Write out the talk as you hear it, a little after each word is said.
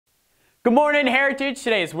Good morning, Heritage.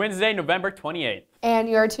 Today is Wednesday, November 28th. And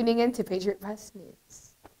you're tuning in to Patriot Press News.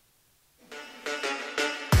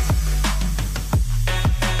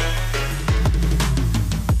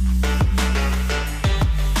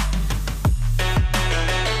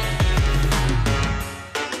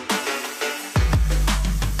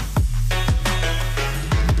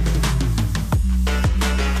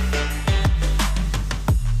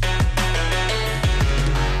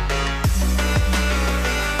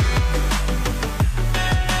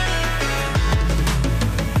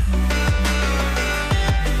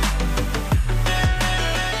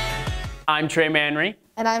 I'm Trey Manry.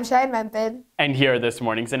 And I'm Cheyenne Mempid. And here are this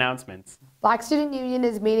morning's announcements. Black Student Union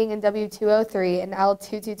is meeting in W203 and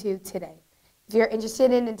L222 today. If you're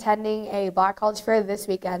interested in attending a Black College Fair this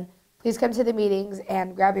weekend, please come to the meetings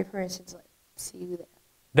and grab your permission slip. See you there.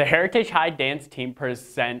 The Heritage High Dance Team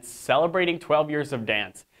presents Celebrating 12 Years of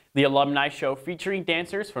Dance, the alumni show featuring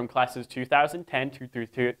dancers from classes 2010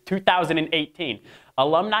 through 2018.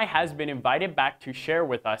 Alumni has been invited back to share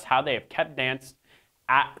with us how they have kept dance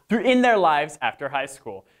in their lives after high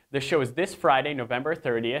school. The show is this Friday, November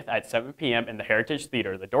 30th at 7 p.m. in the Heritage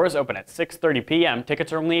Theater. The doors open at 6:30 p.m.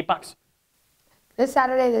 Tickets are only $8. This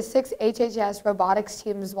Saturday, the 6 HHS robotics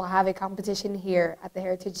teams will have a competition here at the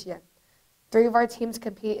Heritage Gym. 3 of our teams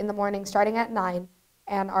compete in the morning starting at 9,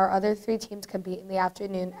 and our other 3 teams compete in the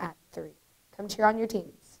afternoon at 3. Come cheer on your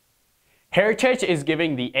teams. Heritage is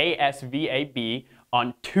giving the ASVAB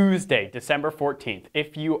on Tuesday, December 14th.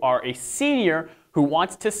 If you are a senior who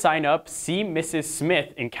wants to sign up, see Mrs.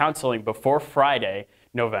 Smith in counseling before Friday,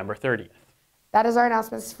 November 30th. That is our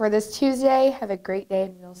announcements for this Tuesday. Have a great day,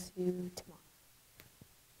 and we'll see you tomorrow.